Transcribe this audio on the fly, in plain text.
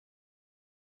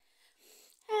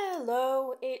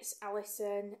Hello, it's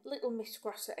Alison, Little Miss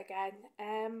Grosset again.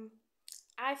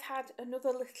 I've had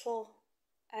another little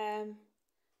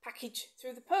package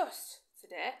through the post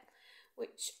today,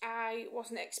 which I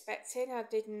wasn't expecting. I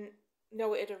didn't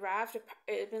know it had arrived.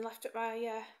 It had been left at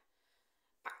my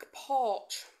back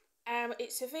porch.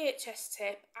 It's a VHS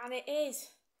tape, and it is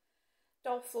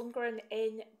Dolph Lundgren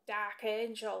in Dark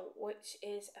Angel, which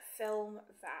is a film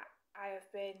that I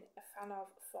have been a fan of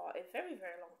for a very,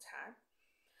 very long time.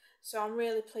 So I'm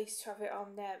really pleased to have it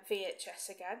on VHS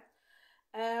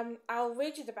again. I'll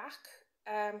read you the back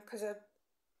because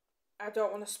I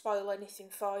don't want to spoil anything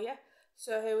for you.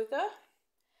 So here we go.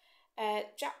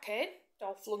 Jack Kane,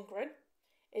 Dolph Lundgren,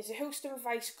 is a Houston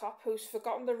vice cop who's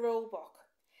forgotten the rule book.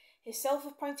 His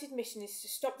self-appointed mission is to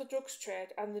stop the drugs trade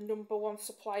and the #1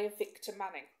 supplier Victor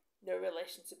Manning, no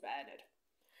relation to Bernard.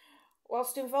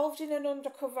 Whilst involved in an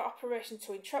undercover operation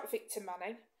to entrap Victor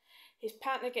Manning, his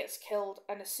partner gets killed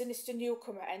and a sinister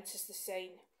newcomer enters the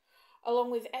scene.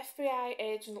 Along with FBI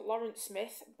agent Lawrence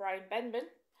Smith, Brian Benben,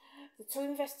 the two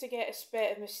investigate a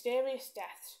spate of mysterious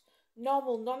deaths,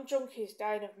 normal non-junkies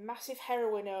dying of massive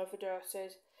heroin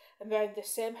overdoses and bearing the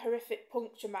same horrific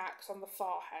puncture marks on the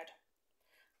forehead.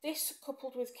 This,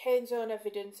 coupled with Kane's own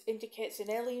evidence, indicates an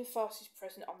alien force is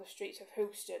present on the streets of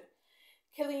Houston,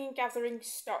 killing and gathering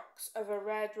stocks of a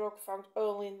rare drug found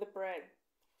only in the brain.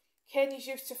 Kane is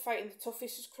used to fighting the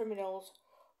toughest of criminals,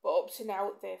 but up to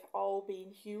now they've all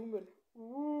been human.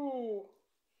 Ooh.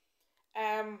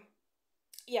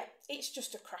 Yeah, it's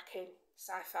just a cracking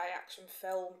sci-fi action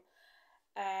film.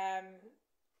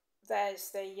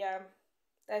 There's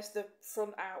the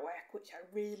front artwork, which I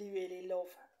really, really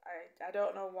love. I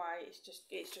don't know why, it's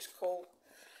just cool.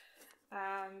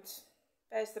 And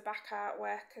there's the back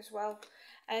artwork as well.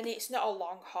 And it's not a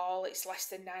long haul, it's less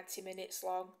than 90 minutes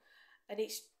long. And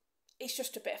it's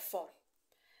just a bit of fun.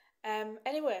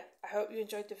 Anyway, I hope you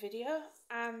enjoyed the video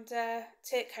and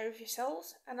take care of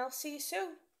yourselves, and I'll see you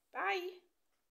soon. Bye.